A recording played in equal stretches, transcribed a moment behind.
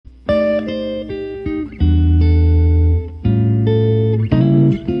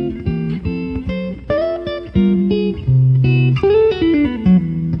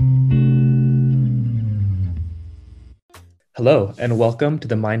Hello, and welcome to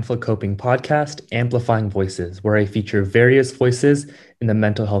the Mindful Coping podcast, Amplifying Voices, where I feature various voices in the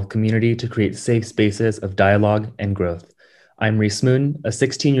mental health community to create safe spaces of dialogue and growth. I'm Reese Moon, a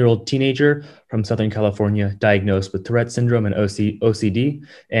 16-year-old teenager from Southern California diagnosed with Tourette syndrome and OCD,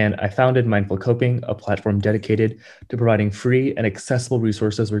 and I founded Mindful Coping, a platform dedicated to providing free and accessible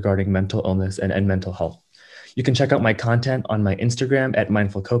resources regarding mental illness and mental health. You can check out my content on my Instagram at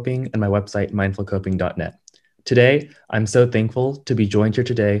Mindful Coping and my website, mindfulcoping.net. Today, I'm so thankful to be joined here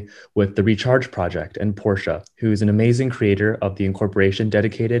today with the Recharge Project and Portia, who is an amazing creator of the incorporation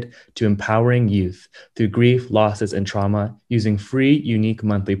dedicated to empowering youth through grief, losses, and trauma using free, unique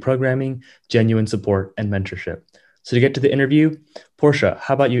monthly programming, genuine support, and mentorship. So to get to the interview, Portia,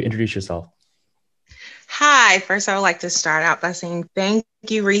 how about you introduce yourself? Hi, first I would like to start out by saying thank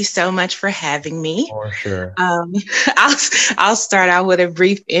you, Reese, so much for having me. For sure. I'll start out with a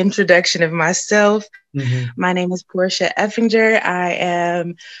brief introduction of myself. My name is Portia Effinger. I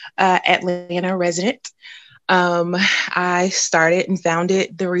am an Atlanta resident. I started and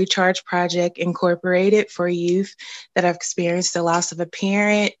founded the Recharge Project Incorporated for youth that have experienced the loss of a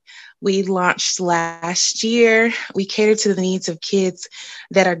parent. We launched last year. We cater to the needs of kids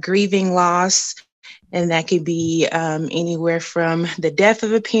that are grieving loss. And that could be anywhere from the death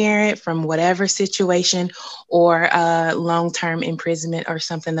of a parent, from whatever situation, or long-term imprisonment or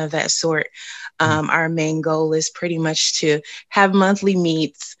something of that sort. Our main goal is pretty much to have monthly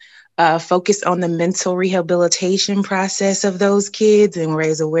meets, focus on the mental rehabilitation process of those kids and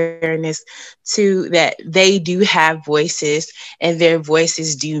raise awareness to that they do have voices and their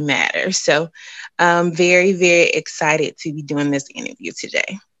voices do matter. So I'm very, very excited to be doing this interview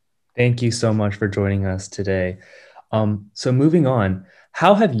today. Thank you so much for joining us today. So moving on,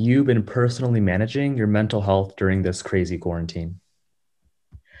 how have you been personally managing your mental health during this crazy quarantine?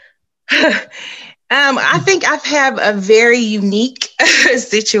 I think I've had a very unique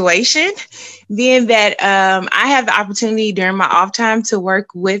situation, being that I have the opportunity during my off time to work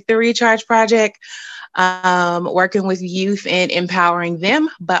with the Recharge Project, working with youth and empowering them,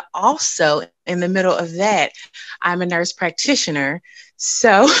 but also in the middle of that, I'm a nurse practitioner.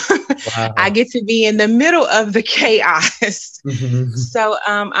 So Wow. I get to be in the middle of the chaos. So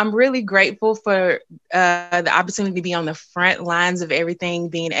I'm really grateful for the opportunity to be on the front lines of everything,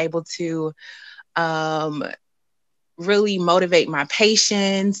 being able to really motivate my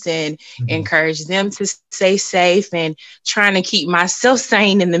patients and encourage them to stay safe and trying to keep myself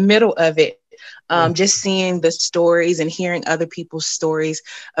sane in the middle of it. Just seeing the stories and hearing other people's stories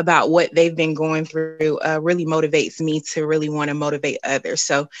about what they've been going through really motivates me to really want to motivate others.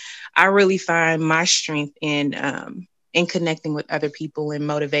 So I really find my strength in connecting with other people and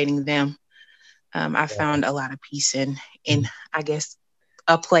motivating them. I found a lot of peace in I guess,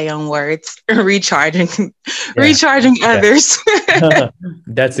 a play on words, recharging others.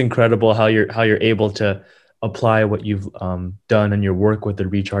 That's incredible how you're able to apply what you've done in your work with the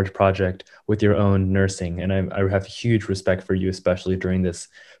Recharge Project with your own nursing. And I have huge respect for you, especially during this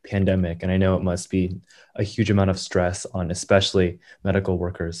pandemic. And I know it must be a huge amount of stress on especially medical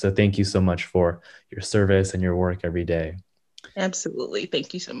workers. So thank you so much for your service and your work every day. Absolutely.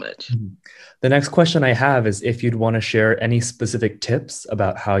 Thank you so much. The next question I have is if you'd want to share any specific tips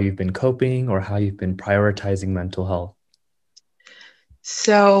about how you've been coping or how you've been prioritizing mental health.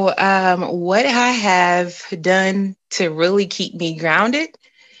 So what I have done to really keep me grounded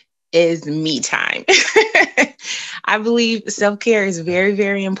is me time. I believe self-care is very,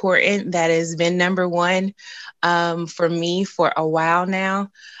 very important. That has been number one for me for a while now.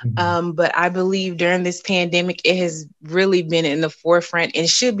 But I believe during this pandemic, it has really been in the forefront and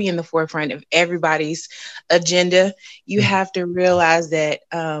should be in the forefront of everybody's agenda. You have to realize that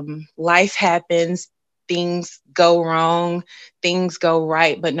life happens, things go wrong, things go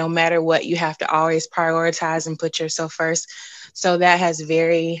right, but no matter what, you have to always prioritize and put yourself first. So that has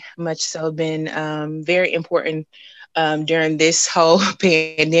very much so been very important during this whole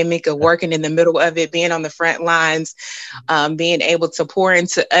pandemic of working in the middle of it, being on the front lines, being able to pour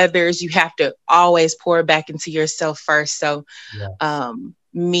into others. You have to always pour back into yourself first. So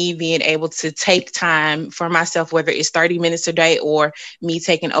me being able to take time for myself, whether it's 30 minutes a day or me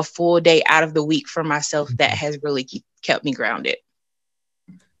taking a full day out of the week for myself, that has really kept me grounded.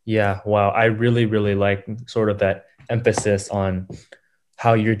 Yeah, wow. I really, really like sort of that emphasis on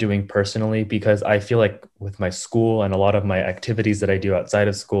how you're doing personally, because I feel like with my school and a lot of my activities that I do outside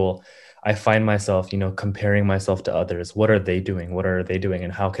of school, I find myself, comparing myself to others. What are they doing? What are they doing?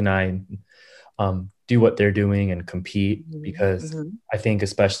 And how can I do what they're doing and compete? Because I think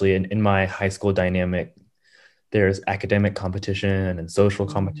especially in my high school dynamic, there's academic competition and social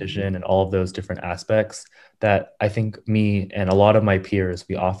competition and all of those different aspects that I think me and a lot of my peers,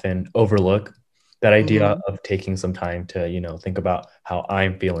 we often overlook that idea Mhm. of taking some time to, think about how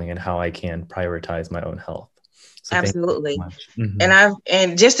I'm feeling and how I can prioritize my own health. So thank you so Absolutely. much.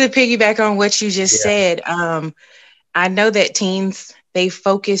 And just to piggyback on what you just Yeah. said, I know that teens, they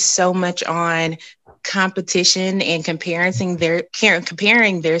focus so much on competition and comparing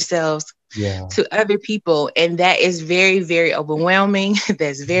themselves Yeah. to other people, and that is very, very overwhelming.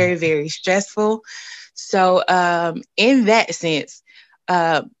 That's very, very stressful. So in that sense,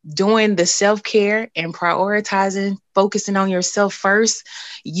 doing the self-care and prioritizing, focusing on yourself first,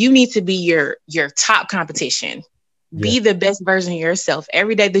 you need to be your top competition. Yeah. Be the best version of yourself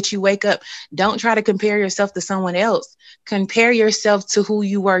every day that you wake up. Don't try to compare yourself to someone else. Compare yourself to who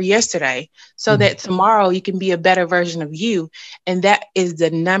you were yesterday so Mhm. that tomorrow you can be a better version of you. And that is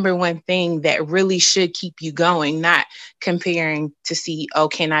the number one thing that really should keep you going, not comparing to see, oh,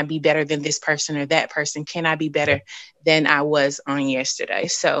 can I be better than this person or that person? Can I be better than I was on yesterday?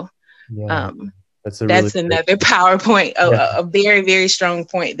 So Yeah. um, That's a really that's great. another PowerPoint, Yeah. a very, very strong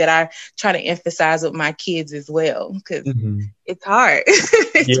point that I try to emphasize with my kids as well, because Mhm. it's hard.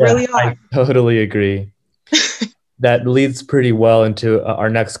 It's Yeah, really I hard. totally agree. That leads pretty well into our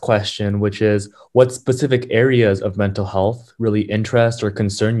next question, which is what specific areas of mental health really interest or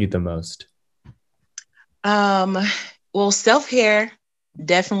concern you the most? Um, well, self care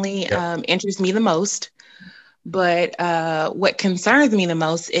definitely Yep. interests me the most. But what concerns me the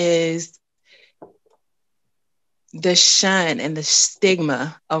most is the shun and the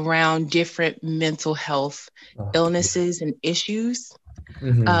stigma around different mental health Oh, illnesses and issues.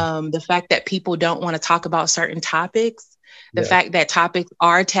 mhm. The fact that people don't want to talk about certain topics, the Yeah. fact that topics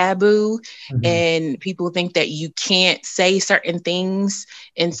are taboo, Mhm. and people think that you can't say certain things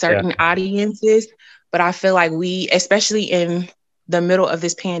in Yeah. certain audiences. But I feel like we, especially in the middle of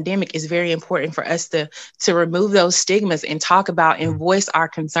this pandemic, is very important for us to remove those stigmas and talk about and voice our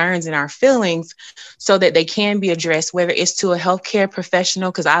concerns and our feelings so that they can be addressed, whether it's to a healthcare professional,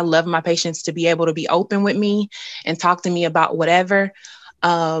 because I love my patients to be able to be open with me and talk to me about whatever,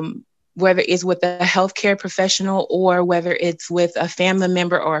 whether it's with a healthcare professional or whether it's with a family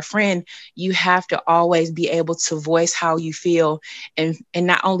member or a friend. You have to always be able to voice how you feel, and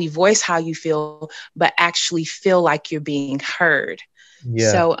not only voice how you feel, but actually feel like you're being heard.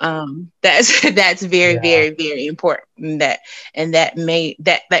 Yeah. So that's that's very, Yeah. very, very important. That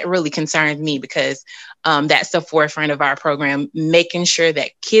really concerns me because that's the forefront of our program, making sure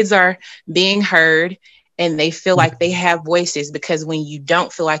that kids are being heard and they feel like they have voices, because when you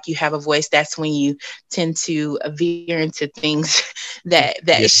don't feel like you have a voice, that's when you tend to veer into things that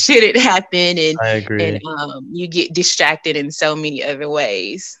Yeah, shouldn't happen, I and agree. you get distracted in so many other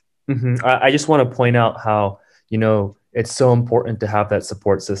ways. I just want to point out how, it's so important to have that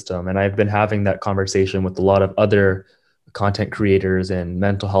support system. And I've been having that conversation with a lot of other content creators and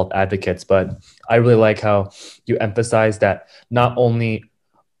mental health advocates. But I really like how you emphasize that not only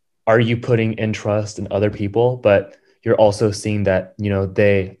are you putting in trust in other people, but you're also seeing that,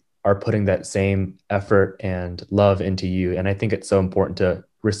 they are putting that same effort and love into you. And I think it's so important to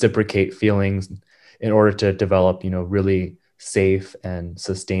reciprocate feelings in order to develop, really safe and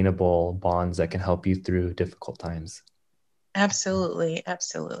sustainable bonds that can help you through difficult times. Absolutely,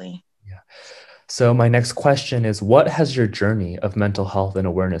 absolutely. Yeah. So my next question is, what has your journey of mental health and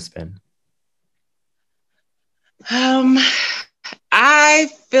awareness been? Um, I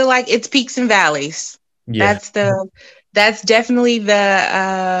feel like it's peaks and valleys. Yeah. That's the that's definitely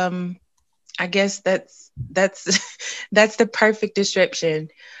the I guess that's that's the perfect description.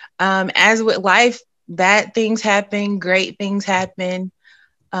 As with life, bad things happen, great things happen.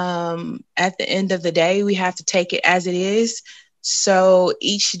 At the end of the day, we have to take it as it is. So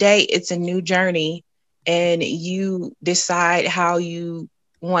each day it's a new journey, and you decide how you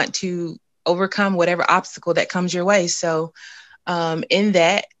want to overcome whatever obstacle that comes your way. So in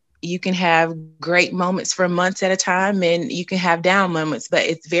that, you can have great moments for months at a time, and you can have down moments, but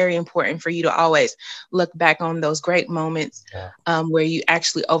it's very important for you to always look back on those great moments, Yeah. where you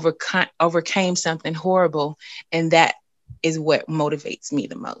actually overcame something horrible. And that is what motivates me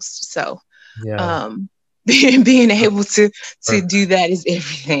the most. So Yeah. um, being able to Perfect. do that is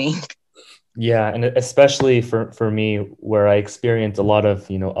everything. Yeah, and especially for me, where I experience a lot of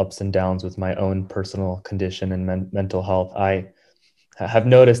ups and downs with my own personal condition and mental health, I have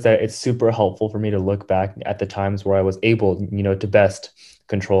noticed that it's super helpful for me to look back at the times where I was able, to best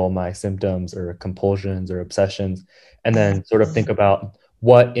control my symptoms or compulsions or obsessions, and then sort of think about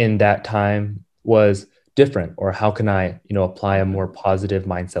what in that time was different, or how can I, apply a more positive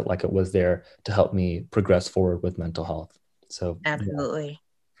mindset like it was there to help me progress forward with mental health. So yeah, Absolutely.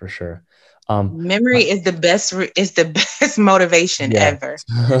 for sure. Memory is the best motivation Yeah, ever.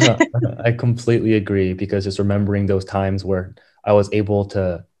 I completely agree, because just remembering those times where I was able to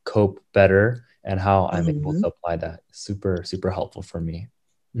cope better and how I'm able Mhm. to apply that, super, super helpful for me.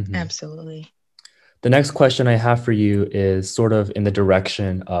 Mhm. Absolutely. The next question I have for you is sort of in the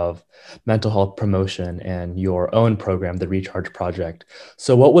direction of mental health promotion and your own program, the Recharge Project.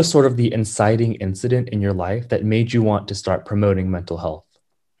 So, what was sort of the inciting incident in your life that made you want to start promoting mental health?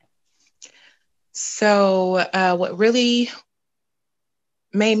 So, what really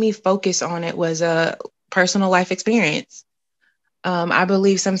made me focus on it was a personal life experience. I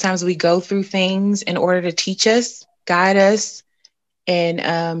believe sometimes we go through things in order to teach us, guide us,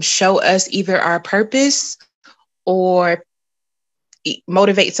 and show us either our purpose or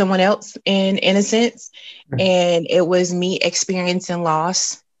motivate someone else in a sense. And it was me experiencing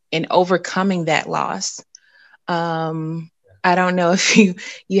loss and overcoming that loss. Um, I don't know if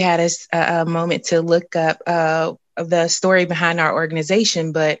you had a moment to look up the story behind our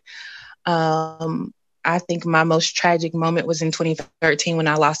organization, but um, I think my most tragic moment was in 2013 when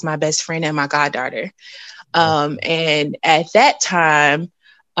I lost my best friend and my goddaughter. And at that time,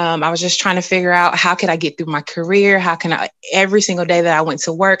 I was just trying to figure out how could I get through my career? How can I, every single day that I went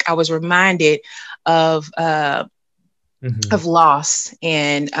to work, I was reminded of, uh, Mhm. of loss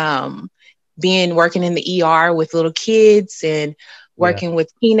and being working in the ER with little kids and Yeah, working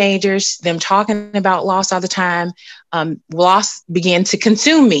with teenagers, them talking about loss all the time. Loss began to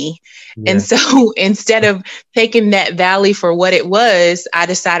consume me. And yeah. so instead of taking that valley for what it was, I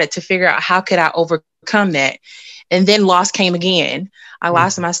decided to figure out how could I overcome that. And then loss came again. I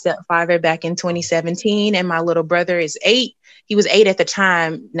lost Mhm. my stepfather back in 2017, and my little brother is 8. He was 8 at the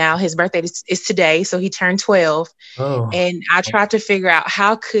time. Now his birthday is today, so he turned 12. Oh, And I tried to figure out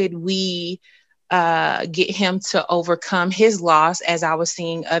how could we get him to overcome his loss, as I was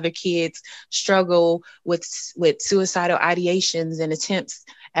seeing other kids struggle with suicidal ideations and attempts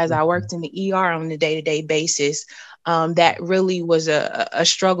as I mhm. worked in the ER on a day-to-day basis. That really was a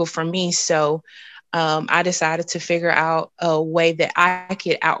struggle for me. So I decided to figure out a way that I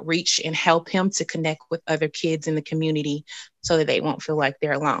could outreach and help him to connect with other kids in the community so that they won't feel like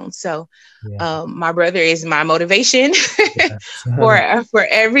they're alone. So Yeah. my brother is my motivation Yes. for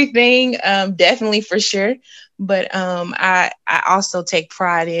everything, definitely for sure. But I also take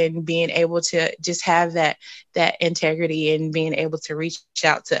pride in being able to just have that integrity and being able to reach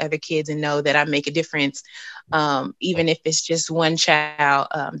out to other kids and know that I make a difference, even if it's just one child.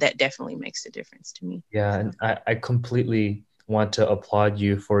 That definitely makes a difference to me. Yeah, So and I completely want to applaud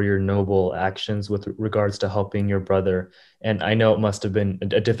you for your noble actions with regards to helping your brother. And I know it must have been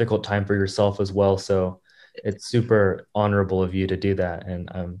a difficult time for yourself as well. So it's super honorable of you to do that. And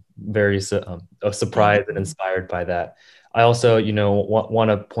I'm very thank surprised and you. inspired by that. I also, want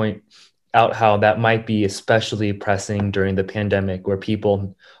to point out how that might be especially pressing during the pandemic, where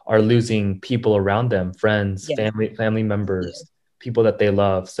people are losing people around them, friends, Yes, family members, yes, people that they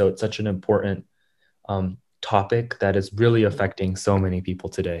love. So it's such an important topic that is really affecting so many people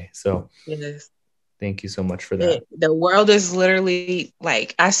today. So yes. thank you so much for that. The world is literally,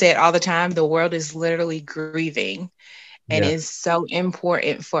 like I said all the time, the world is literally grieving. And Yeah. it's so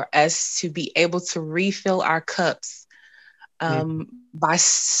important for us to be able to refill our cups Mhm. by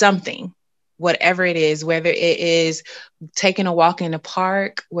something, whatever it is, whether it is taking a walk in the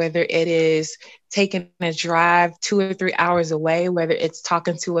park, whether it is taking a drive 2 or 3 hours away, whether it's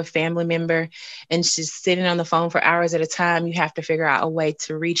talking to a family member and just sitting on the phone for hours at a time. You have to figure out a way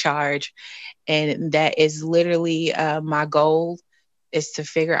to recharge. And that is literally my goal, is to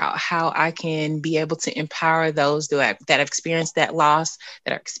figure out how I can be able to empower those that have experienced that loss,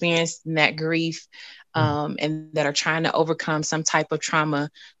 that are experiencing that grief, and that are trying to overcome some type of trauma,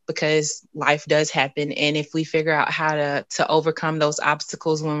 because life does happen. And if we figure out how to overcome those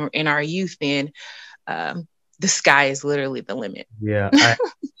obstacles when we're in our youth, then um, the sky is literally the limit. Yeah,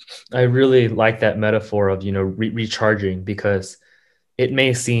 I really like that metaphor of, recharging, because it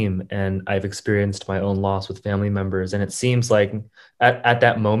may seem, and I've experienced my own loss with family members, and it seems like at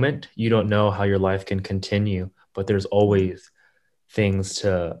that moment, you don't know how your life can continue, but there's always things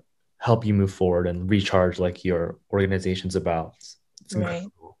to help you move forward and recharge, like your organization's about. It's Right.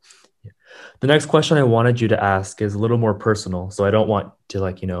 incredible. Yeah. The next question I wanted you to ask is a little more personal. So I don't want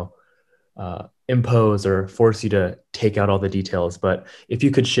to, impose or force you to take out all the details, but if you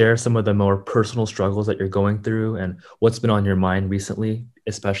could share some of the more personal struggles that you're going through and what's been on your mind recently,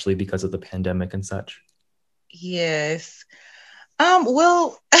 especially because of the pandemic and such. Yes.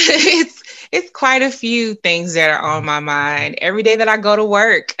 Well, it's quite a few things that are on my mind. Every day that I go to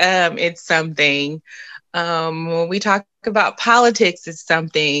work, it's something. When we talk about politics, it's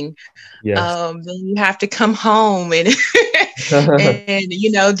something. Yes. Then you have to come home and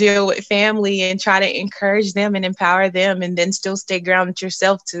and deal with family and try to encourage them and empower them, and then still stay grounded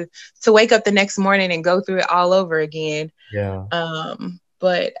yourself to wake up the next morning and go through it all over again. Yeah.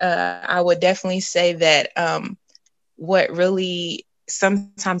 But I would definitely say that what really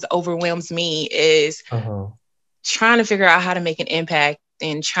sometimes overwhelms me is trying to figure out how to make an impact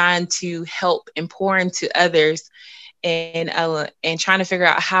and trying to help and pour into others, and trying to figure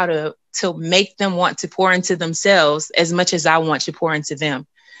out how to make them want to pour into themselves as much as I want to pour into them.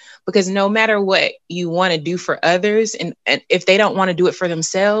 Because no matter what you want to do for others, and if they don't want to do it for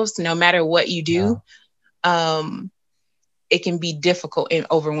themselves, no matter what you do, it can be difficult and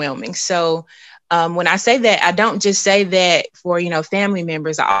overwhelming. So when I say that, I don't just say that for, family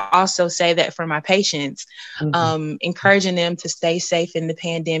members. I also say that for my patients, encouraging them to stay safe in the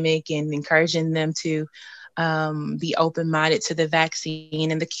pandemic and encouraging them to be open-minded to the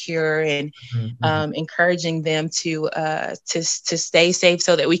vaccine and the cure, and encouraging them to stay safe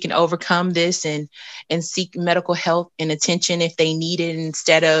so that we can overcome this and seek medical help and attention if they need it,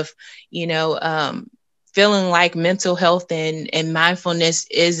 instead of, feeling like mental health and mindfulness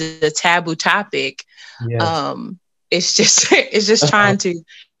is a taboo topic. Yes. It's just trying to,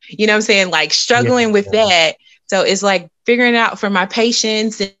 what I'm saying, like struggling with that. So it's like figuring it out for my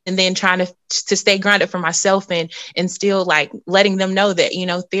patients, and then trying to stay grounded for myself, and still like letting them know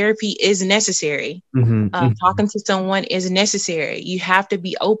that, therapy is necessary. Talking to someone is necessary. You have to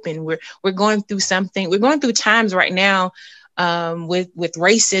be open. We're going through something. We're going through times right now with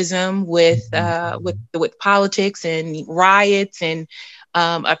racism, with politics and riots and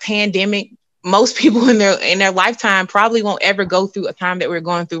a pandemic. Most people in their lifetime probably won't ever go through a time that we're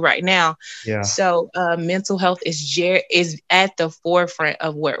going through right now. Yeah. So mental health is at the forefront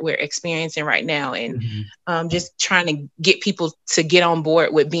of what we're experiencing right now, and just trying to get people to get on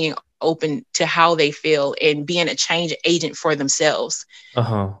board with being open to how they feel and being a change agent for themselves.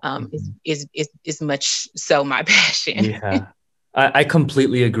 Is much so my passion. Yeah, I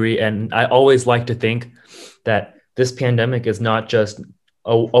completely agree. And I always like to think that this pandemic is not just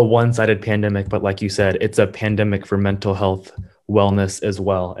a one-sided pandemic, but like you said, it's a pandemic for mental health wellness as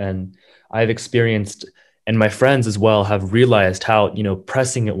well. And I've experienced, and my friends as well have realized how,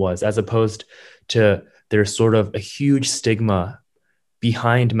 pressing it was, as opposed to there's sort of a huge stigma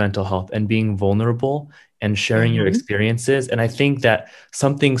behind mental health and being vulnerable and sharing your experiences. And I think that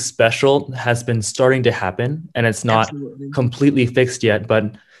something special has been starting to happen, and it's not completely fixed yet,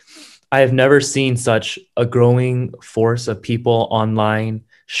 but I have never seen such a growing force of people online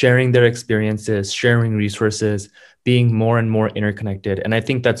sharing their experiences, sharing resources, being more and more interconnected. And I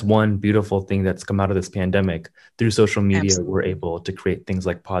think that's one beautiful thing that's come out of this pandemic. Through social media, we're able to create things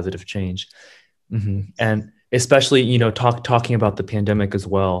like positive change. And especially, talking about the pandemic as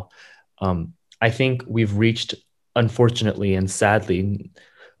well. I think we've reached, unfortunately and sadly,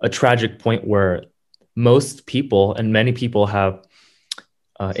 a tragic point where most people and many people have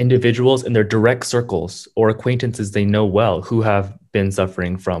individuals in their direct circles or acquaintances they know well who have been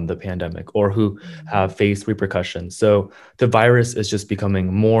suffering from the pandemic or who have faced repercussions. So the virus is just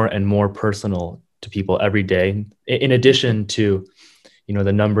becoming more and more personal to people every day, in addition to,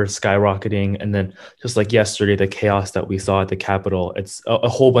 the numbers skyrocketing. And then just like yesterday, the chaos that we saw at the Capitol, it's a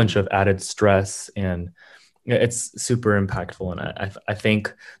whole bunch of added stress, and it's super impactful. And I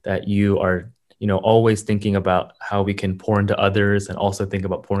think that you are always thinking about how we can pour into others and also think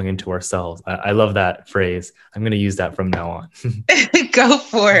about pouring into ourselves. I love that phrase. I'm going to use that from now on. Go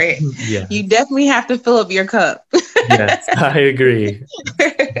for it. Yeah. You definitely have to fill up your cup. Yes, I agree.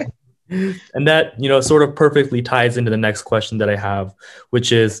 And that, sort of perfectly ties into the next question that I have,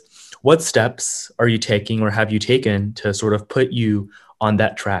 which is, what steps are you taking or have you taken to sort of put you on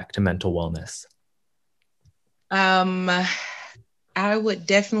that track to mental wellness? I would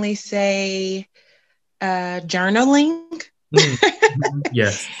definitely say journaling.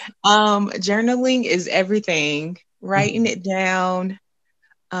 Yes. Journaling is everything. Writing it down.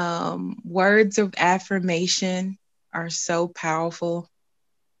 Words of affirmation are so powerful.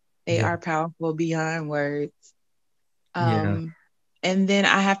 They are powerful beyond words. And then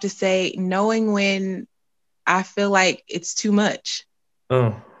I have to say, knowing when I feel like it's too much.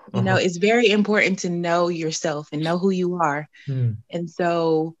 It's very important to know yourself and know who you are. And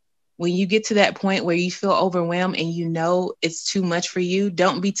so when you get to that point where you feel overwhelmed and it's too much for you,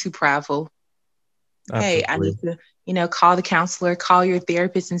 don't be too prideful. Absolutely. Hey, I need to, call the counselor, call your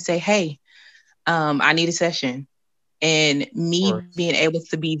therapist and say, hey, I need a session. And me being able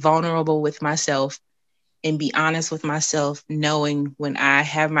to be vulnerable with myself and be honest with myself, knowing when I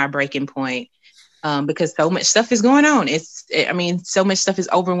have my breaking point, because so much stuff is going on. So much stuff is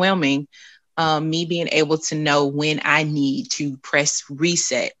overwhelming. Me being able to know when I need to press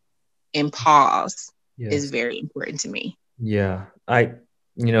reset and pause is very important to me. Yeah,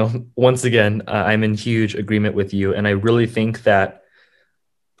 once again, I'm in huge agreement with you. And I really think that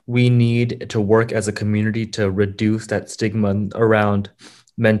we need to work as a community to reduce that stigma around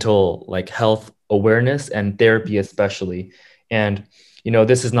mental health awareness and therapy, especially. And,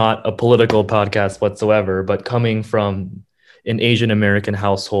 this is not a political podcast whatsoever, but coming from an Asian American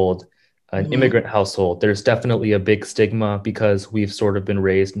household, an immigrant household, there's definitely a big stigma because we've sort of been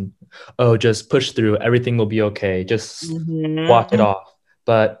raised, oh, just push through, everything will be okay, just walk it off.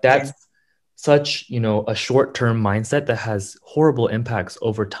 But that's such, a short-term mindset that has horrible impacts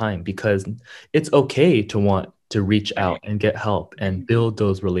over time, because it's okay to want to reach out and get help and build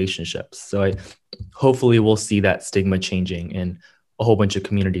those relationships. So hopefully we'll see that stigma changing in a whole bunch of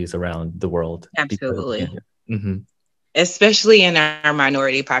communities around the world. Absolutely. Especially in our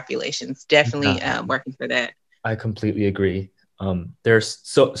minority populations, definitely working for that. I completely agree. There's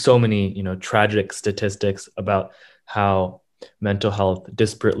so many, tragic statistics about how mental health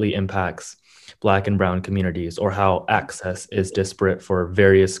disparately impacts Black and Brown communities, or how access is disparate for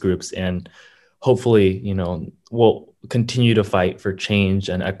various groups. And hopefully, we'll continue to fight for change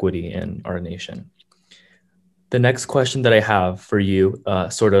and equity in our nation. The next question that I have for you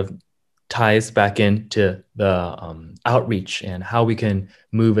sort of ties back into the outreach and how we can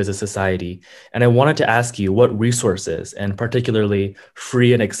move as a society. And I wanted to ask you, what resources, and particularly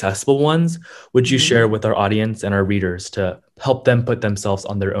free and accessible ones, would you share with our audience and our readers to help them put themselves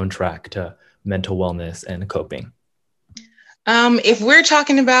on their own track to mental wellness and coping? If we're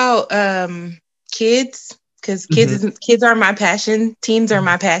talking about kids, because kids are my passion, teens are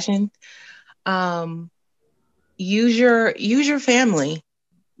my passion. Use your family.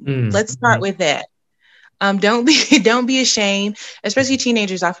 Let's start with that. Don't be ashamed, especially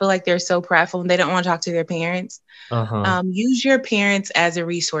teenagers. I feel like they're so prideful and they don't want to talk to their parents. Use your parents as a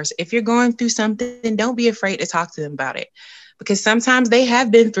resource. If you're going through something, don't be afraid to talk to them about it, because sometimes they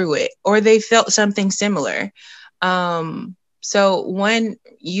have been through it or they felt something similar. So one,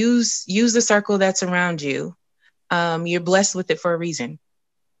 use the circle that's around you. You're blessed with it for a reason.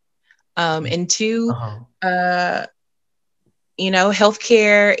 And two,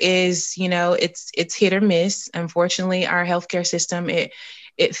 healthcare is, it's hit or miss. Unfortunately, our healthcare system,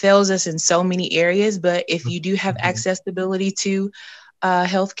 it fails us in so many areas. But if you do have accessibility to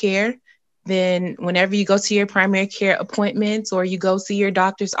healthcare, then whenever you go to your primary care appointments or you go to your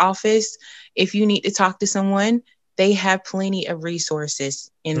doctor's office, if you need to talk to someone, they have plenty of resources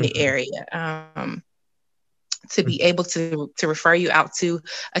in the area to be able to refer you out to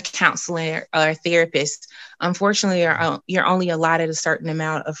a counselor or a therapist. Unfortunately, you're only allotted a certain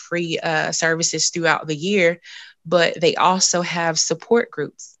amount of free services throughout the year, but they also have support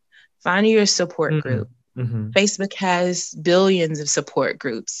groups. Find your support group. Facebook has billions of support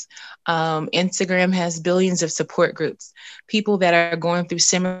groups. Instagram has billions of support groups. People that are going through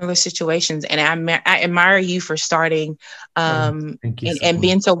similar situations. And I admire you for starting and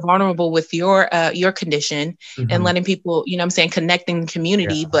being so vulnerable with your condition and letting people, connecting the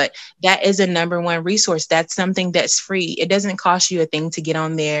community. But that is a number one resource. That's something that's free. It doesn't cost you a thing to get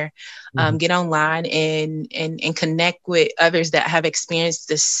on there. Get online and connect with others that have experienced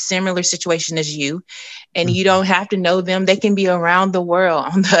the similar situation as you. And you don't have to know them. They can be around the world,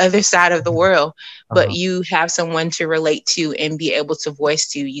 on the other side of the world, but you have someone to relate to and be able to voice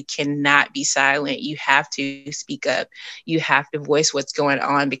to. You cannot be silent. You have to speak up. You have to voice what's going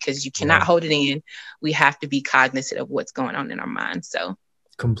on, because you cannot hold it in. We have to be cognizant of what's going on in our minds. So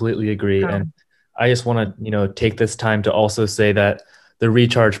completely agree. And I just want to, take this time to also say that the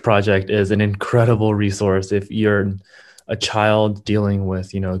Recharge Project is an incredible resource if you're a child dealing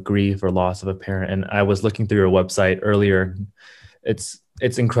with, grief or loss of a parent. And I was looking through your website earlier. It's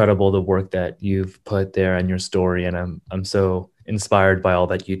incredible, the work that you've put there and your story. And I'm so inspired by all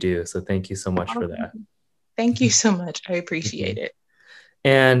that you do. So thank you so much for that. Thank you so much. I appreciate it.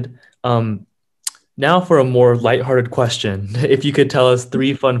 And now for a more lighthearted question. If you could tell us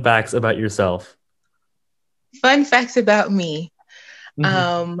 3 fun facts about yourself. Fun facts about me.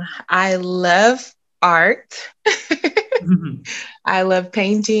 I love art. I love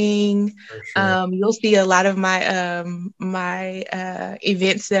painting. You'll see a lot of my my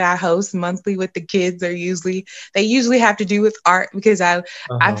events that I host monthly with the kids they usually have to do with art, because I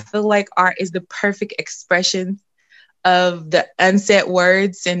feel like art is the perfect expression of the unsaid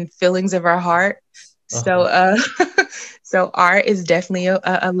words and feelings of our heart. So, so art is definitely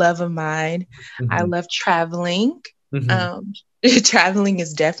a love of mine. I love traveling. Traveling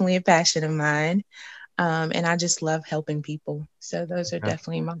is definitely a passion of mine. And I just love helping people. So those are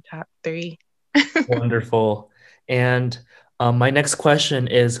definitely my top three. Wonderful. And my next question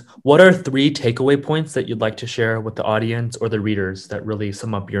is, what are 3 takeaway points that you'd like to share with the audience or the readers that really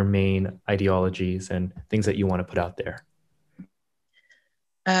sum up your main ideologies and things that you want to put out there?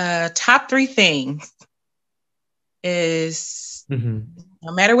 Top 3 things is no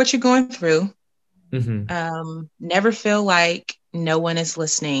matter what you're going through, never feel like no one is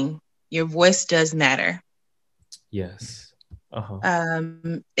listening. Your voice does matter. Yes.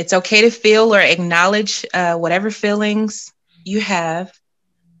 It's okay to feel or acknowledge whatever feelings you have.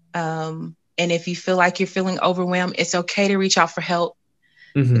 And if you feel like you're feeling overwhelmed, it's okay to reach out for help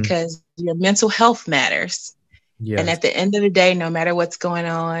because your mental health matters. Yes. And at the end of the day, no matter what's going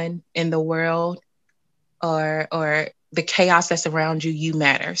on in the world or the chaos that's around you, you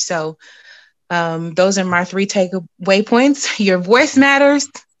matter. So those are my 3 takeaway points. Your voice matters,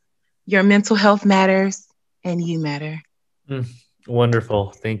 your mental health matters, and you matter.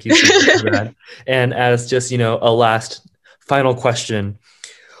 Wonderful. Thank you so much for that. And as just, a last final question,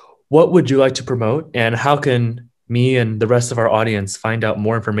 what would you like to promote and how can me and the rest of our audience find out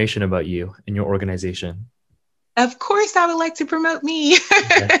more information about you and your organization? Of course, I would like to promote me.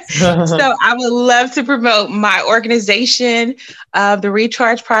 So I would love to promote my organization, the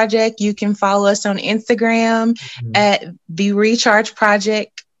Recharge Project. You can follow us on Instagram at the Recharge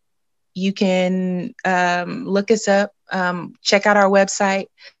Project. You can look us up, check out our website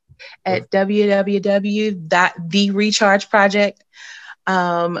at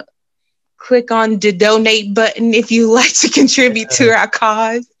www.therechargeproject. Click on the donate button if you like to contribute to our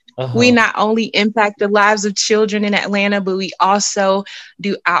cause. We not only impact the lives of children in Atlanta, but we also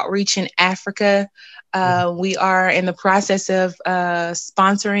do outreach in Africa. We are in the process of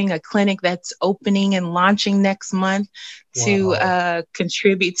sponsoring a clinic that's opening and launching next month to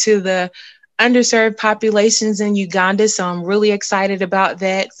contribute to the underserved populations in Uganda. So I'm really excited about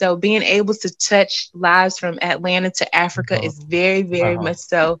that. So being able to touch lives from Atlanta to Africa is very, very much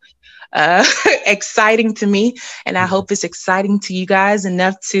so exciting to me. And I hope it's exciting to you guys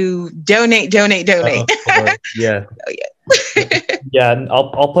enough to donate. Yeah. Yeah.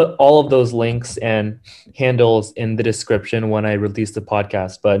 I'll put all of those links and handles in the description when I release the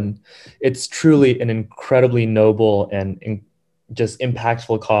podcast, but it's truly an incredibly noble and just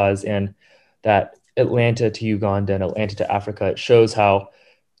impactful cause. And that Atlanta to Uganda and Atlanta to Africa, it shows how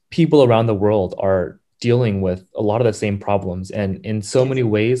people around the world are dealing with a lot of the same problems. And in so many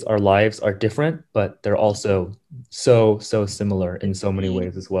ways, our lives are different, but they're also so similar in so many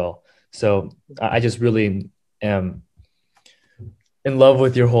ways as well. So I just really am in love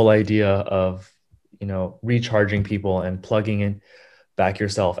with your whole idea of, recharging people and plugging in back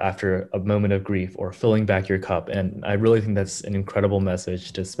yourself after a moment of grief or filling back your cup. And I really think that's an incredible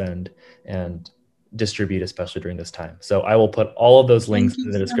message to spend and distribute, especially during this time. So I will put all of those links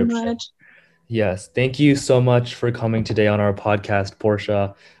in the description. Yes. Thank you so much for coming today on our podcast,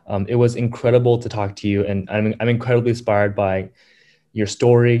 Portia. It was incredible to talk to you. And I'm incredibly inspired by your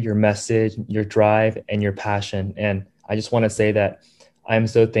story, your message, your drive, and your passion. And I just want to say that I'm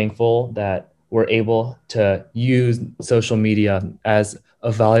so thankful that we're able to use social media as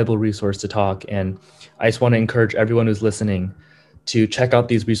a valuable resource to talk. And I just want to encourage everyone who's listening to check out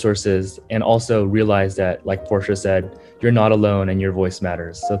these resources and also realize that, like Portia said, you're not alone and your voice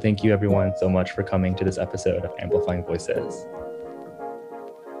matters. So thank you everyone so much for coming to this episode of Amplifying Voices.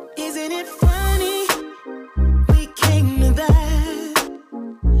 Isn't it funny? We came to that.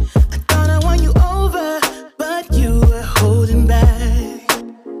 I thought I won you over, but you were holding back.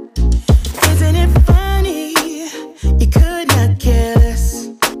 Isn't it funny? You could not care less.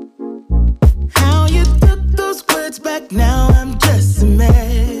 How you took those words back, now I'm just a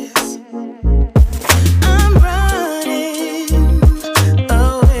mess. I'm running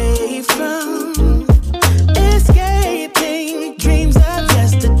away from escaping dreams of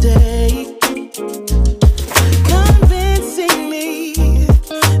yesterday. Convincing me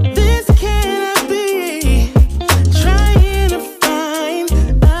this cannot be. Trying to find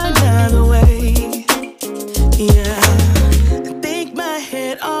another way. Yeah, I think my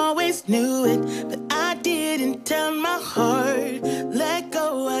head always knew it, but I didn't tell my heart.